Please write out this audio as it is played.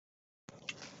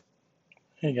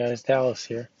Hey guys, Dallas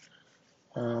here.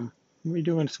 We're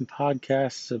doing some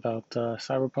podcasts about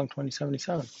Cyberpunk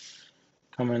 2077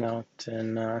 coming out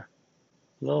in a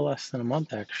little less than a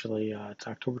month, actually. It's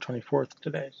October 24th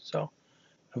today, so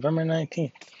November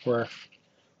 19th. We're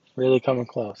really coming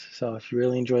close. So if you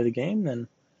really enjoy the game, then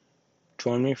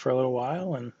join me for a little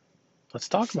while and let's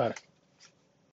talk about it.